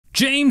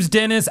James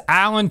Dennis,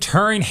 Allen,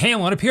 Turing,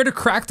 Hamlin appear to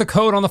crack the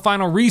code on the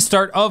final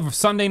restart of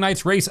Sunday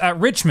night's race at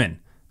Richmond.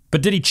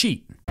 But did he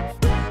cheat?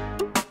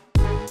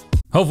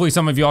 Hopefully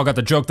some of you all got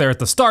the joke there at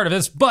the start of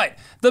this, but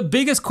the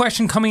biggest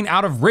question coming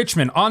out of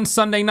Richmond on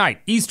Sunday night,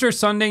 Easter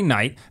Sunday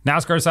night,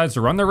 NASCAR decides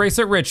to run their race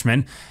at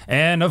Richmond,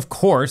 and of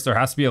course there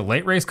has to be a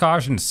late race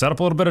caution to set up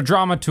a little bit of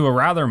drama to a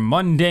rather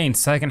mundane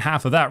second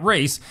half of that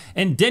race,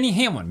 and Denny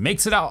Hamlin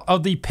makes it out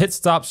of the pit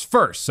stops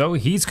first, so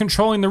he's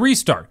controlling the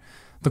restart.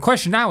 The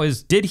question now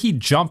is, did he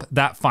jump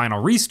that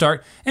final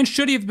restart, and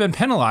should he have been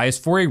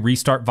penalized for a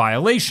restart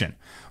violation?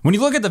 When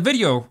you look at the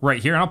video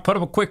right here, and I'll put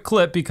up a quick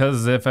clip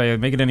because if I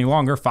make it any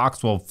longer,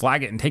 Fox will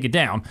flag it and take it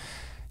down.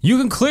 You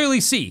can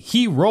clearly see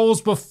he rolls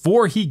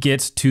before he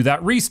gets to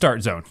that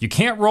restart zone. You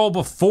can't roll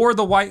before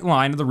the white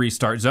line of the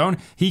restart zone.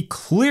 He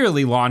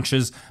clearly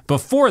launches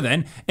before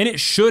then, and it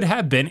should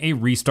have been a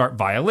restart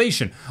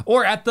violation.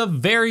 Or at the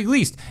very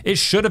least, it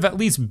should have at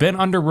least been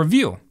under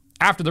review.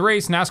 After the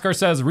race, NASCAR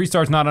says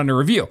restart's not under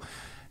review.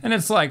 And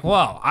it's like,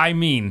 well, I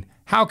mean,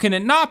 how can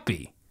it not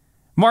be?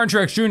 Martin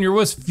Truex Jr.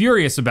 was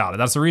furious about it.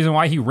 That's the reason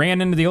why he ran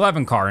into the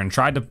 11 car and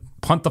tried to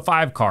punt the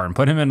 5 car and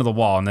put him into the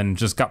wall, and then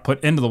just got put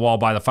into the wall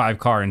by the 5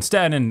 car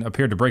instead and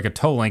appeared to break a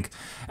toe link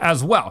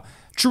as well.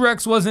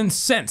 Truex was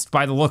incensed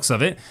by the looks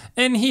of it,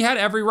 and he had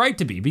every right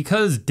to be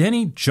because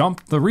Denny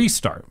jumped the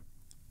restart.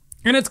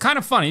 And it's kind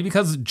of funny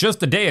because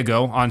just a day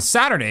ago, on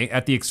Saturday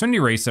at the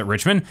Xfinity race at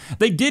Richmond,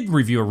 they did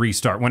review a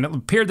restart when it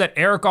appeared that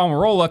Eric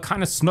Almirola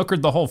kind of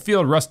snookered the whole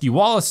field Rusty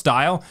Wallace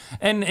style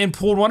and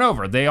pulled one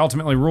over. They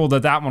ultimately ruled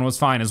that that one was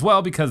fine as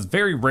well because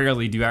very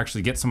rarely do you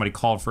actually get somebody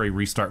called for a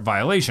restart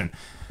violation.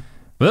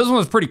 But this one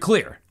was pretty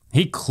clear.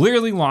 He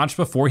clearly launched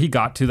before he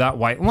got to that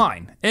white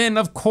line. And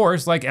of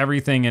course, like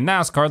everything in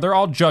NASCAR, they're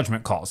all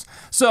judgment calls.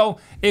 So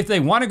if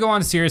they want to go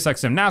on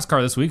SiriusXM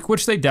NASCAR this week,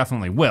 which they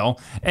definitely will,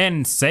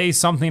 and say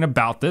something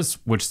about this,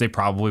 which they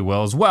probably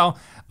will as well,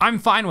 I'm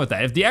fine with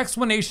that. If the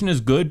explanation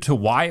is good to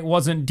why it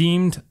wasn't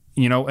deemed,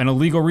 an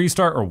illegal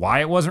restart or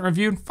why it wasn't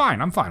reviewed,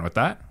 fine, I'm fine with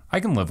that.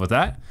 I can live with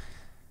that.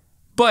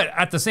 But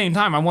at the same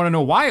time, I want to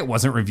know why it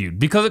wasn't reviewed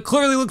because it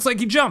clearly looks like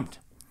he jumped.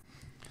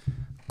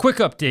 Quick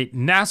update,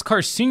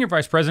 NASCAR Senior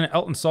Vice President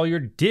Elton Sawyer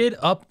did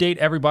update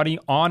everybody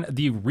on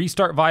the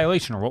restart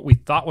violation, or what we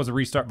thought was a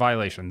restart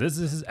violation. This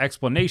is his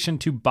explanation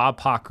to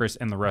Bob Pockrass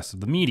and the rest of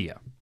the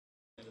media.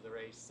 The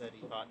race said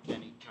he thought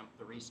Denny jumped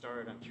the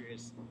restart. I'm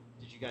curious,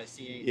 did you guys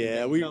see anything?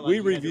 Yeah, we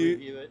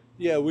reviewed it?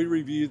 Yeah, we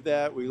reviewed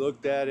that. We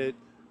looked at it.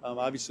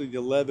 Obviously, the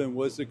 11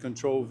 was the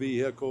control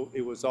vehicle.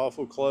 It was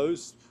awful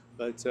close,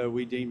 but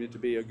we deemed it to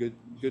be a good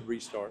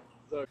restart.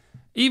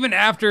 Even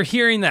after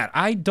hearing that,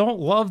 I don't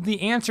love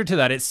the answer to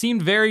that. It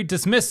seemed very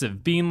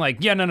dismissive, being like,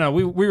 yeah, no,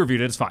 we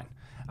reviewed it, it's fine.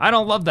 I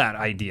don't love that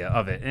idea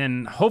of it,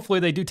 and hopefully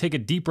they do take a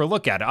deeper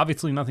look at it.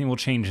 Obviously nothing will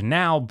change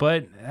now,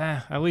 but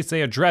at least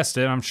they addressed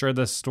it. I'm sure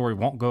this story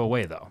won't go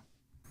away though.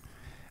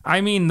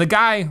 I mean,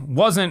 Denny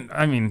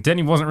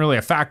wasn't really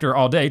a factor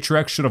all day.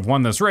 Truex should have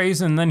won this race,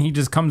 and then he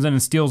just comes in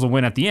and steals a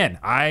win at the end.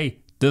 I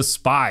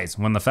despise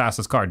when the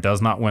fastest car does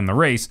not win the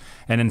race,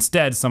 and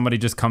instead somebody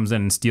just comes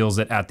in and steals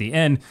it at the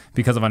end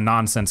because of a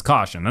nonsense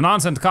caution. A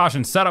nonsense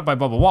caution set up by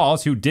Bubba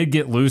Wallace, who did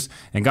get loose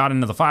and got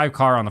into the 5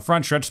 car on the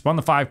front stretch, spun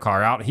the 5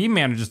 car out. He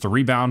manages to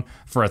rebound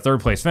for a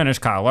 3rd place finish.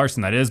 Kyle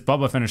Larson, that is.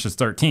 Bubba finishes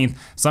 13th.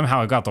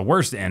 Somehow it got the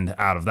worst end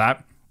out of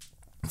that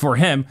for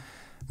him.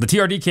 The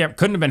TRD camp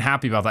couldn't have been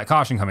happy about that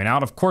caution coming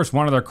out. Of course,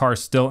 one of their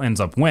cars still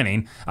ends up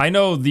winning. I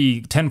know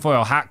the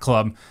Tinfoil Hat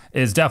Club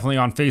is definitely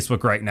on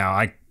Facebook right now.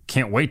 I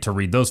can't wait to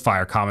read those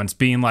fire comments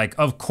being like,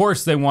 of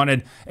course they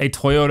wanted a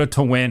Toyota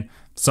to win.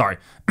 Sorry.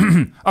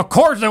 Of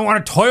course they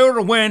wanted Toyota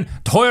to win.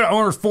 Toyota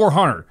owners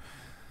 400.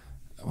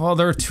 Well,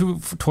 there are 2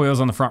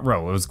 Toyotas on the front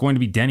row. It was going to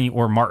be Denny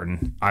or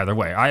Martin either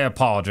way. I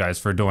apologize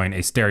for doing a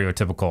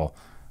stereotypical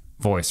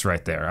voice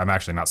right there. I'm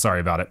actually not sorry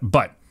about it,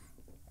 but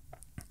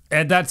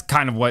that's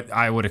kind of what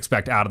I would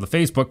expect out of the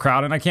Facebook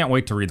crowd, and I can't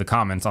wait to read the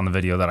comments on the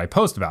video that I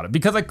post about it,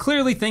 because I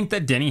clearly think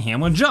that Denny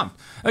Hamlin jumped.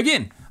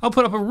 Again, I'll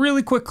put up a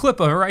really quick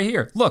clip of it right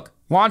here. Look,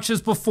 launches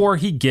before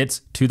he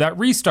gets to that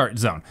restart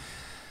zone.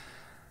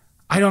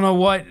 I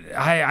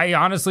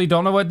honestly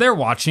don't know what they're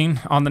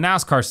watching on the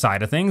NASCAR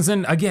side of things,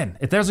 and again,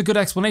 if there's a good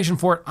explanation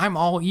for it, I'm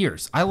all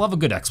ears. I love a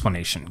good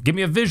explanation. Give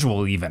me a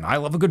visual even. I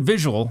love a good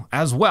visual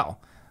as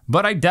well.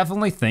 But I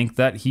definitely think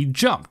that he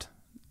jumped.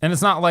 And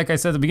it's not like I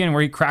said at the beginning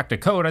where he cracked a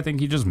code. I think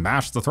he just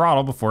mashed the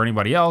throttle before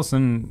anybody else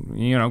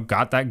and,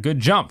 got that good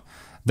jump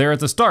there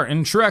at the start.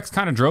 And Truex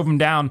kind of drove him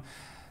down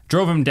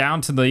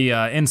to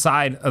the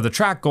inside of the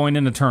track going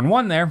into turn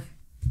 1 there.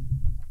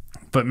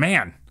 But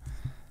man,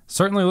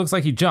 certainly looks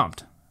like he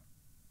jumped.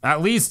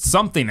 At least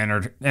something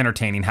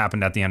entertaining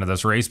happened at the end of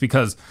this race,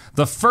 because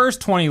the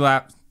first 30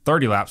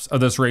 laps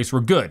of this race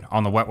were good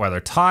on the wet weather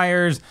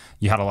tires.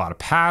 You had a lot of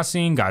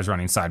passing, guys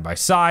running side by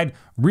side,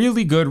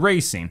 really good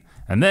racing.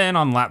 And then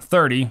on lap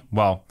 30,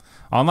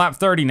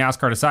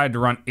 NASCAR decided to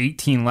run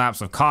 18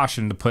 laps of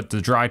caution to put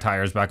the dry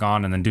tires back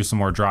on and then do some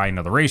more drying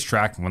of the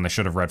racetrack when they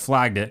should have red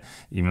flagged it,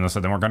 even though they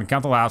said they weren't going to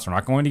count the laps. We're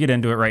not going to get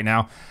into it right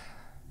now.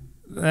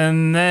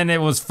 and then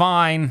it was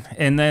fine.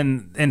 And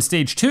then in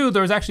stage 2,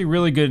 there was actually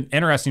really good,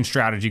 interesting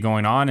strategy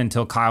going on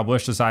until Kyle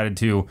Busch decided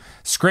to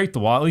scrape the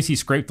wall. At least he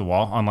scraped the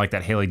wall, unlike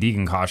that Haley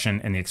Deegan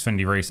caution in the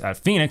Xfinity race at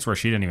Phoenix, where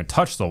she didn't even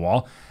touch the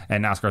wall,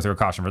 and NASCAR threw a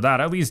caution for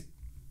that. At least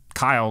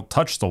Kyle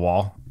touched the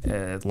wall,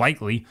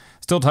 lightly,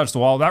 still touched the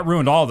wall. That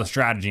ruined all the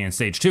strategy in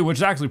stage 2, which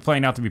is actually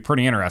playing out to be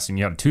pretty interesting.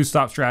 You had a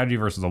 2-stop strategy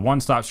versus a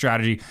 1-stop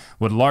strategy.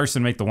 Would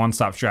Larson make the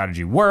 1-stop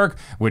strategy work?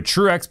 Would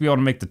Truex be able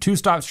to make the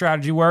 2-stop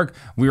strategy work?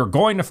 We were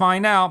going to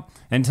find out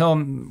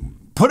until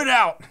put it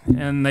out,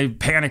 and they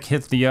panic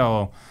hit the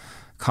yellow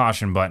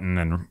caution button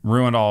and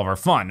ruined all of our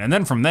fun. And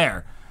then from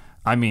there,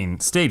 I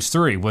mean, stage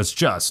 3 was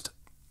just,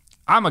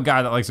 I'm a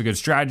guy that likes a good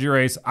strategy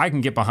race. I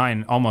can get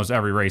behind almost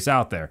every race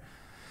out there.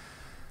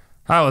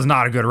 That was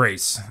not a good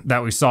race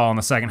that we saw in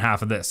the second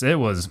half of this. It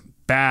was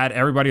bad.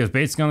 Everybody was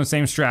basically on the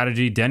same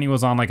strategy. Denny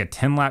was on like a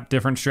 10-lap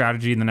different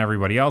strategy than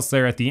everybody else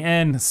there at the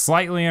end.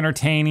 Slightly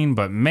entertaining,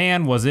 but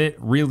man, was it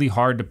really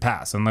hard to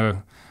pass. In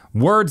the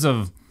words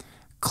of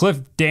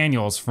Cliff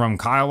Daniels from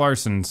Kyle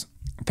Larson's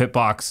pit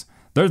box,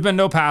 there's been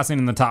no passing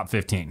in the top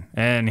 15.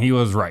 And he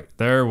was right.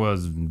 There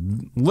was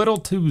little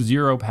to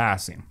zero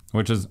passing,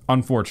 which is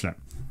unfortunate.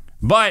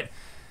 But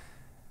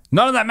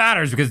none of that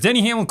matters because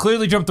Denny Hamlin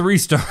clearly jumped the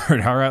restart,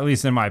 or at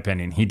least in my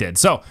opinion, he did.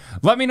 So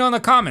let me know in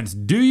the comments,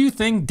 do you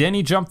think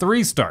Denny jumped the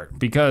restart?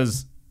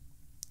 Because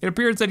it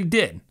appears that he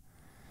did.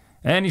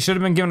 And he should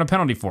have been given a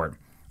penalty for it.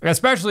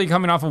 Especially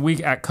coming off a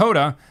week at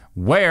COTA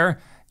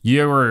where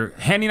you were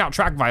handing out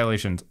track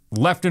violations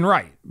left and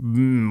right.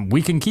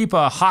 We can keep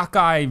a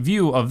hawk-eye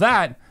view of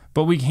that,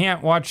 but we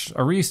can't watch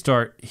a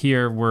restart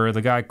here where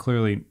the guy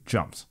clearly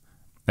jumps.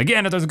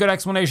 Again, if there's a good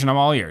explanation, I'm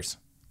all ears.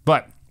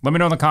 But let me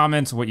know in the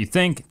comments what you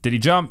think. Did he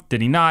jump?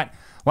 Did he not?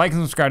 Like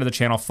and subscribe to the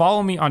channel.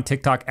 Follow me on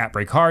TikTok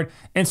 @BreakHard,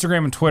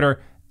 Instagram and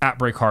Twitter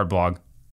 @BreakHardBlog.